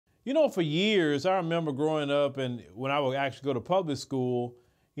You know, for years, I remember growing up and when I would actually go to public school,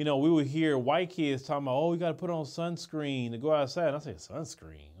 you know, we would hear white kids talking about, oh, you got to put on sunscreen to go outside. And I said,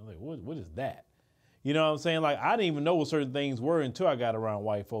 sunscreen? I was like, what is that? You know what I'm saying? Like, I didn't even know what certain things were until I got around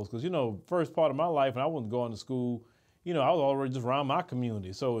white folks. Because, you know, first part of my life, and I wasn't going to school, you know, I was already just around my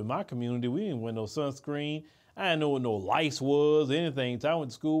community. So in my community, we didn't wear no sunscreen. I didn't know what no lice was, anything. So I went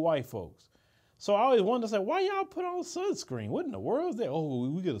to school with white folks. So I always wondered, say, why y'all put on sunscreen? What in the world is that? Oh,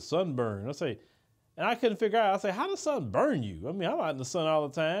 we get a sunburn. I say, and I couldn't figure out. I say, how does sun burn you? I mean, I'm out in the sun all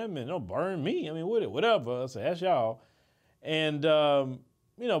the time, and it don't burn me. I mean, whatever. I say, that's y'all. And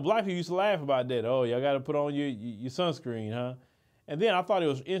you know, black people used to laugh about that. Oh, y'all got to put on your sunscreen, huh? And then I thought it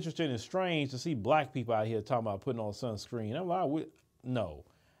was interesting and strange to see black people out here talking about putting on sunscreen. I'm like, no.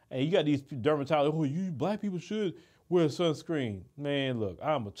 And you got these dermatologists, oh, you black people should wear sunscreen. Man, look,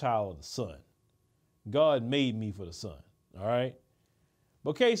 I'm a child of the sun. God made me for the sun, all right?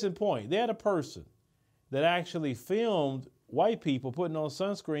 But case in point, they had a person that actually filmed white people putting on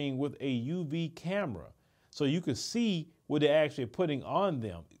sunscreen with a UV camera so you could see what they're actually putting on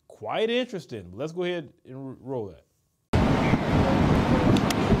them. Quite interesting. Let's go ahead and roll that.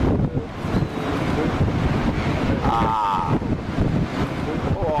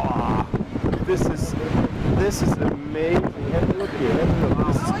 Oh, this is amazing. Look here.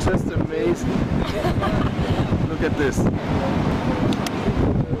 This is just amazing. Look at this.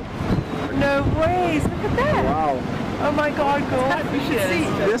 No ways. Look at that. Wow. Oh my God, God. You should see.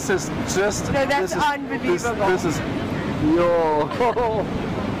 This is just. No, that's unbelievable. This is. Yo.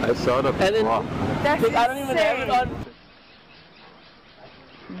 I saw the. That's insane. I don't even have it on.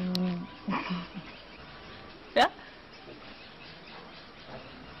 Yeah?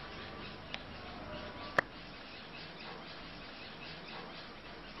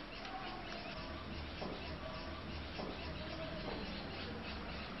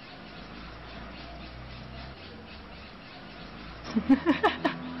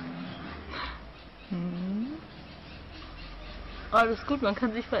 Aber das ist gut, man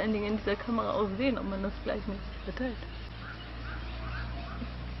kann sich vor allen Dingen in dieser Kamera auch sehen, ob man das gleich nicht verteilt.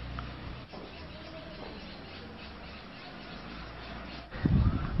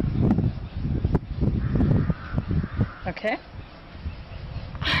 Okay.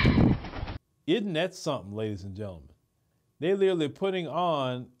 Isn't that something, ladies and gentlemen? They're literally putting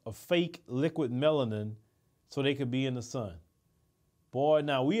on a fake liquid melanin so they could be in the sun. Boy,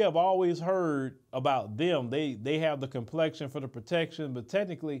 now we have always heard about them. They have the complexion for the protection, but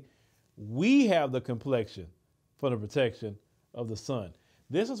technically we have the complexion for the protection of the sun.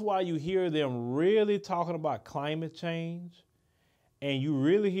 This is why you hear them really talking about climate change, and you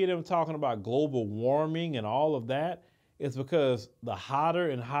really hear them talking about global warming and all of that. It's because the hotter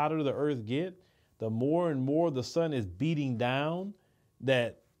and hotter the earth gets, the more and more the sun is beating down,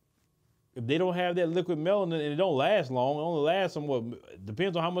 that if they don't have that liquid melanin, and it don't last long, it only lasts somewhat,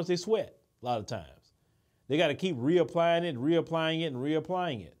 depends on how much they sweat a lot of times. They got to keep reapplying it, reapplying it, and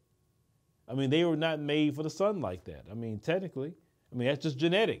reapplying it. I mean, they were not made for the sun like that. I mean, technically, I mean, that's just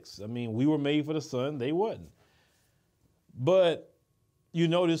genetics. I mean, we were made for the sun, they wasn't. But you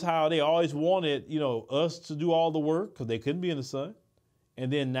notice how they always wanted, you know, us to do all the work because they couldn't be in the sun.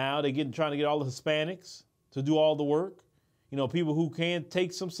 And then now they're trying to get all the Hispanics to do all the work. You know, people who can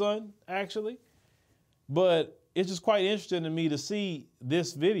take some sun, actually. But it's just quite interesting to me to see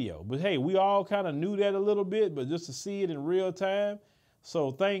this video. But hey, we all kind of knew that a little bit, but just to see it in real time.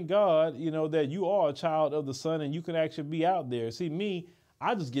 So thank God, you know, that you are a child of the sun and you can actually be out there. See, me,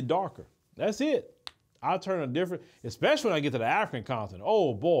 I just get darker. That's it. I turn a different, especially when I get to the African continent.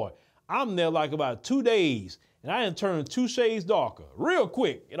 Oh boy, I'm there like about 2 days and I done turned 2 shades darker real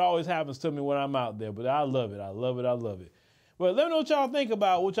quick. It always happens to me when I'm out there, but I love it. I love it. I love it. Well, let me know what y'all think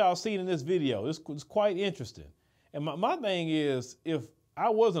about what y'all seen in this video. It's quite interesting. And my thing is, if I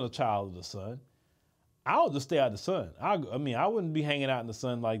wasn't a child of the sun, I would just stay out of the sun. I mean, I wouldn't be hanging out in the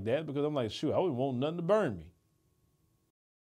sun like that because I'm like, shoot, I wouldn't want nothing to burn me.